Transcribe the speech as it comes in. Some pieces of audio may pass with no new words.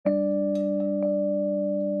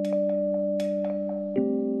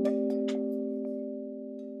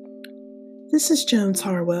This is Jones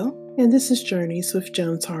Harwell, and this is Journeys with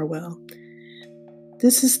Jones Harwell.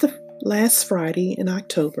 This is the last Friday in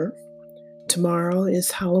October. Tomorrow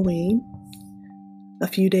is Halloween. A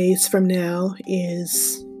few days from now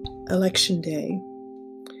is Election Day.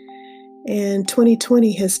 And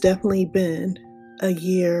 2020 has definitely been a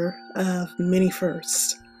year of many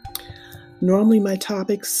firsts. Normally my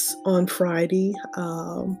topics on Friday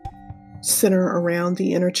center around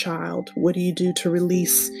the inner child. What do you do to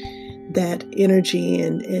release that energy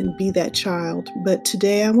and be that child? But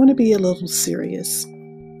today I want to be a little serious.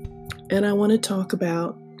 And I want to talk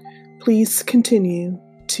about, please continue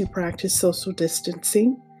to practice social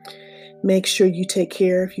distancing. Make sure you take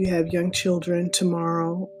care if you have young children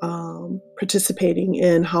tomorrow participating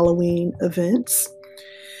in Halloween events.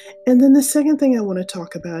 And then the second thing I want to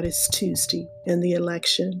talk about is Tuesday and the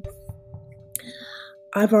election.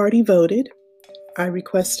 I've already voted. I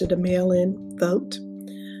requested a mail-in vote.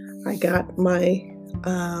 I got my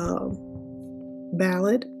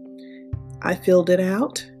ballot. I filled it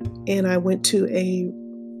out, and I went to a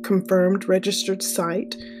confirmed registered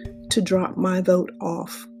site to drop my vote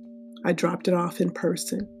off. I dropped it off in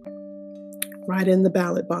person, right in the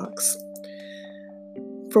ballot box.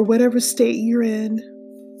 For whatever state you're in,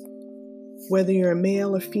 whether you're a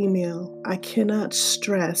male or female, I cannot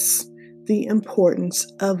stress the importance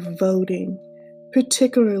of voting,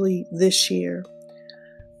 particularly this year.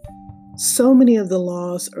 So many of the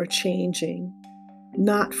laws are changing,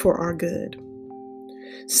 not for our good.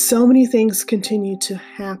 So many things continue to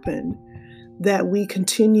happen that we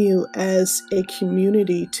continue as a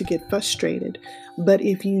community to get frustrated. But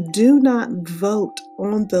if you do not vote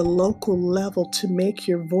on the local level to make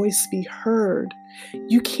your voice be heard,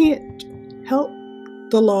 you can't help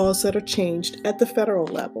the laws that are changed at the federal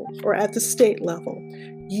level or at the state level.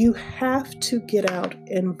 You have to get out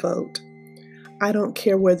and vote. I don't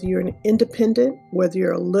care whether you're an independent, whether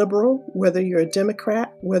you're a liberal, whether you're a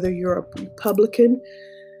Democrat, whether you're a Republican.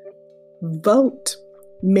 Vote.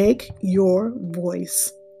 Make your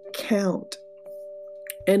voice count.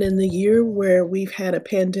 And in the year where we've had a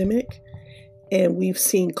pandemic and we've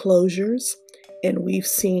seen closures and we've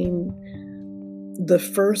seen the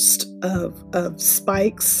first of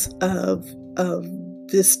spikes of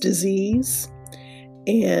this disease,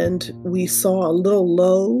 and we saw a little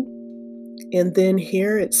low, and then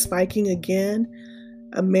here it's spiking again.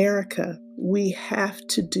 America, we have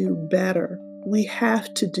to do better. We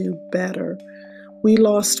have to do better. We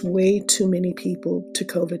lost way too many people to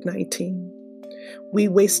COVID-19. We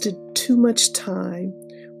wasted too much time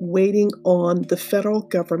waiting on the federal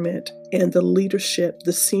government and the leadership,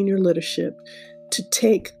 the senior leadership, to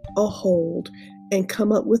take a hold and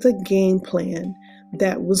come up with a game plan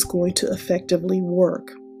that was going to effectively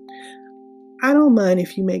work. I don't mind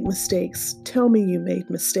if you make mistakes. Tell me you made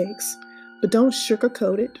mistakes, but don't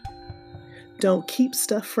sugarcoat it. Don't keep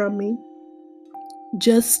stuff from me.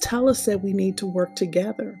 Just tell us that we need to work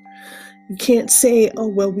together. You can't say, oh,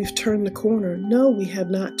 well, we've turned the corner. No, we have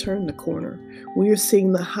not turned the corner. We are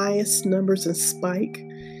seeing the highest numbers in spike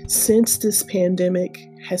since this pandemic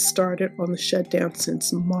has started on the shutdown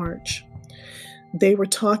since March. They were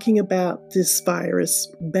talking about this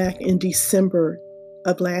virus back in December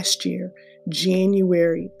of last year,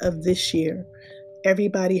 January of this year.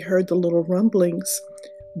 Everybody heard the little rumblings,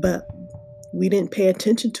 but we didn't pay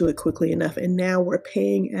attention to it quickly enough, and now we're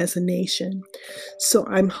paying as a nation. So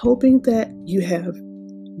I'm hoping that you have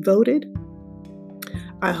voted.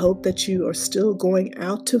 I hope that you are still going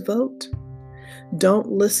out to vote.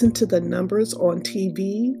 Don't listen to the numbers on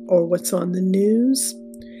TV or what's on the news.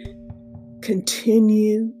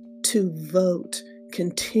 Continue to vote.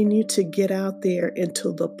 Continue to get out there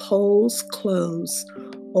until the polls close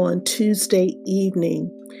on Tuesday evening.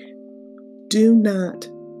 Do not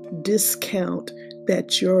discount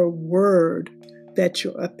that your word, that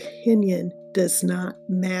your opinion does not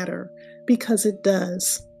matter, because it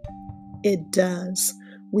does. It does.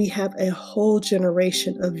 We have a whole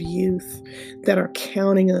generation of youth that are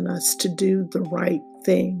counting on us to do the right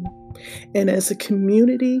thing. And as a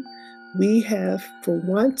community, we have, for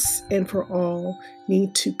once and for all,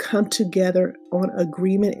 need to come together on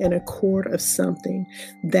agreement and accord of something,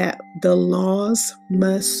 that the laws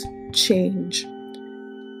must change.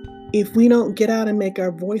 If we don't get out and make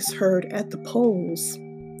our voice heard at the polls,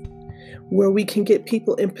 where we can get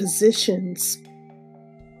people in positions,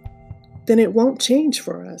 then it won't change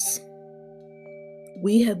for us.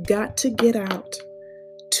 We have got to get out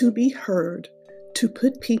to be heard, to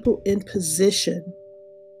put people in position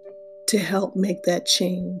to help make that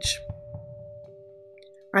change.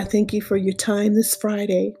 I thank you for your time this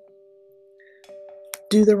Friday.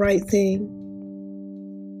 Do the right thing.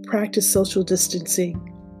 practice social distancing.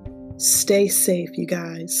 Stay safe, you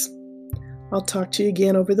guys. I'll talk to you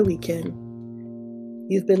again over the weekend.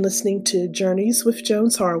 You've been listening to Journeys with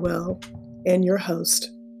Jones Harwell and your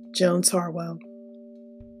host, Jones Harwell.